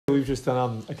We've just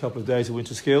done a couple of days of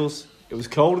winter skills. It was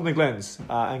cold in the Glens.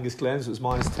 Angus Glens, it was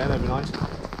 -10 overnight,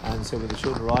 and so when the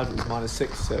children arrived it was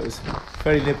 -6, so it was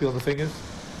fairly nippy on the fingers.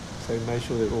 So we made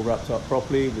sure they were all wrapped up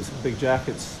properly with some big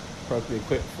jackets, appropriately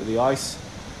equipped for the ice.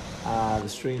 The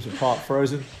streams were part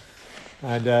frozen,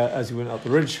 and as we went up the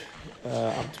ridge,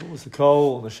 up towards the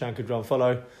Cole and the Shanker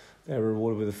Drumfollow, they were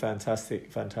rewarded with a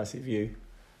fantastic view.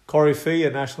 Corrie Fee, a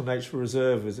National Nature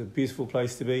Reserve, is a beautiful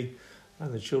place to be,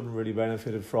 and the children really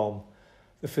benefited from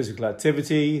the physical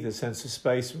activity, the sense of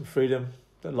space and freedom,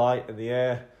 the light and the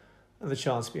air, and the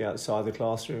chance to be outside the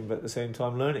classroom, but at the same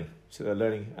time learning. So they're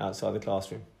learning outside the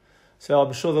classroom. So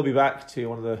I'm sure they'll be back to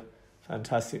one of the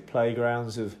fantastic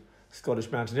playgrounds of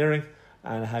Scottish mountaineering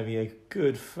and having a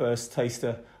good first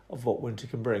taster of what winter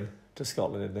can bring to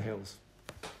Scotland in the hills.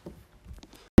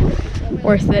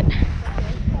 Worth it.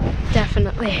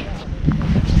 Definitely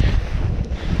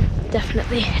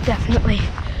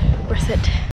worth it.